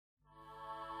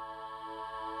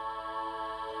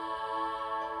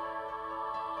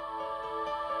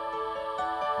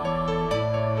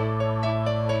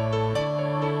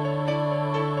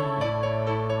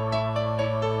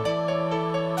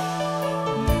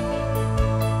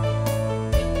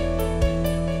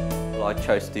I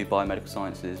chose to do Biomedical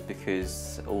Sciences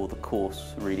because all the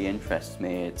course really interests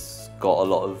me. It's got a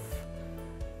lot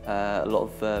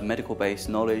of medical-based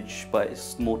knowledge, but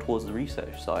it's more towards the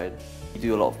research side. You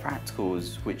do a lot of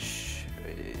practicals, which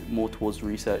more towards the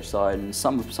research side, and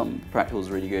some practicals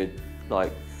are really good.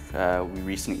 Like we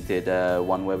recently did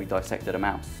one where we dissected a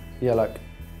mouse. Yeah, like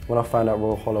when I found out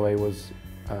Royal Holloway was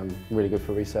really good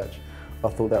for research, I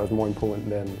thought that was more important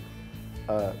than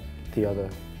the other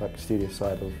studious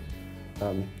side of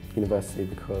university,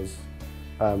 because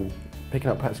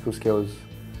picking up practical skills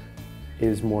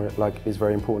is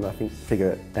very important. I think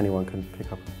figure anyone can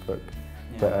pick up a book,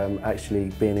 yeah. But actually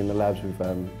being in the labs with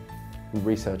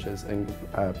researchers and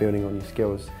building on your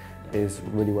skills is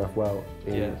really worthwhile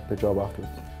in the job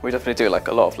afterwards. We definitely do like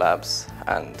a lot of labs,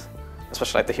 and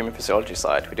especially like the human physiology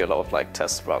side, we do a lot of like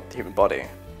tests about the human body.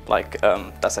 Like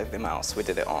that's like the mouse, we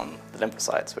did it on the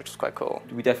lymphocytes, which was quite cool.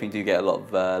 We definitely do get a lot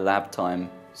of lab time,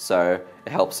 so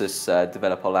it helps us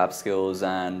develop our lab skills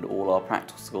and all our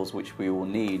practical skills, which we will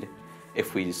need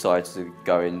if we decide to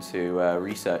go into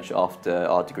research after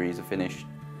our degrees are finished.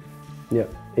 Yeah,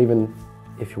 even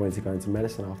if you wanted to go into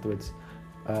medicine afterwards,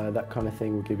 that kind of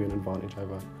thing will give you an advantage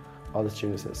over other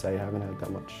students that say haven't had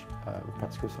that much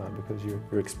practical side, because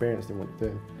you're experienced in what you're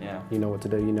doing. Yeah. You know what to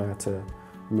do, you know how to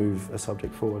move a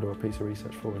subject forward or a piece of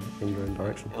research forward in your own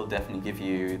direction. It'll definitely give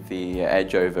you the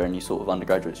edge over any sort of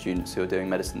undergraduate students who are doing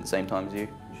medicine at the same time as you.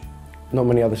 Not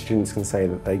many other students can say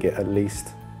that they get at least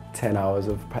 10 hours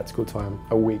of practical time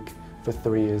a week for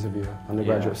 3 years of your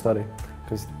undergraduate study,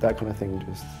 because that kind of thing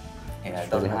just... Yeah, it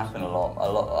doesn't happen a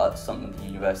lot. Some of the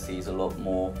universities are a lot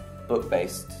more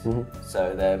book-based,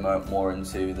 so they're more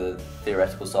into the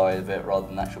theoretical side of it rather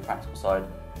than the actual practical side.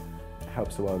 It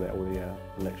helps as well that all the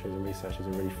lecturers and researchers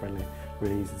are really friendly,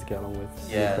 really easy to get along with.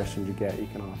 Yeah. Any questions you get, you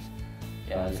can ask.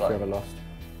 Yeah, if you're ever lost.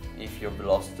 If you're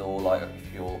lost, or like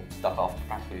if you're stuck after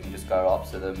practical, you can just go up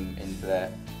to them into their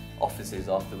offices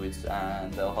afterwards,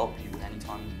 and they'll help you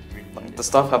anytime you really need it. The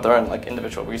staff have their own like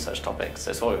individual research topics,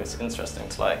 so it's always interesting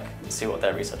to like see what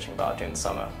they're researching about during the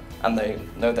summer, and they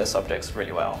know their subjects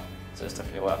really well, so it's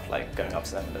definitely worth like going up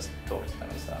to them and just talking to them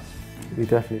and stuff. You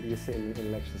sit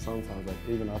in lectures sometimes, like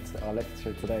even our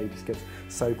lecturer today just gets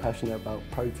so passionate about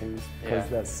proteins, because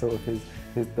that's sort of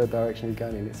the direction he's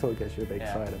going in. It sort of gets you a bit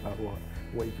excited about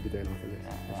what you could be doing after this.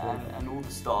 Yeah, and all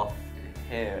the staff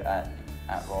here at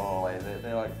Royal Holloway,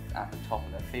 they're like at the top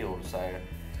of their field, so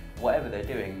whatever they're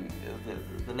doing,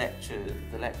 the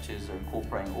lectures are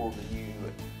incorporating all the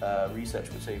new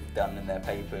research which they've done in their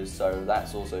papers, so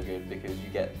that's also good because you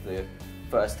get the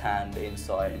first-hand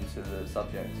insight into the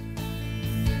subject.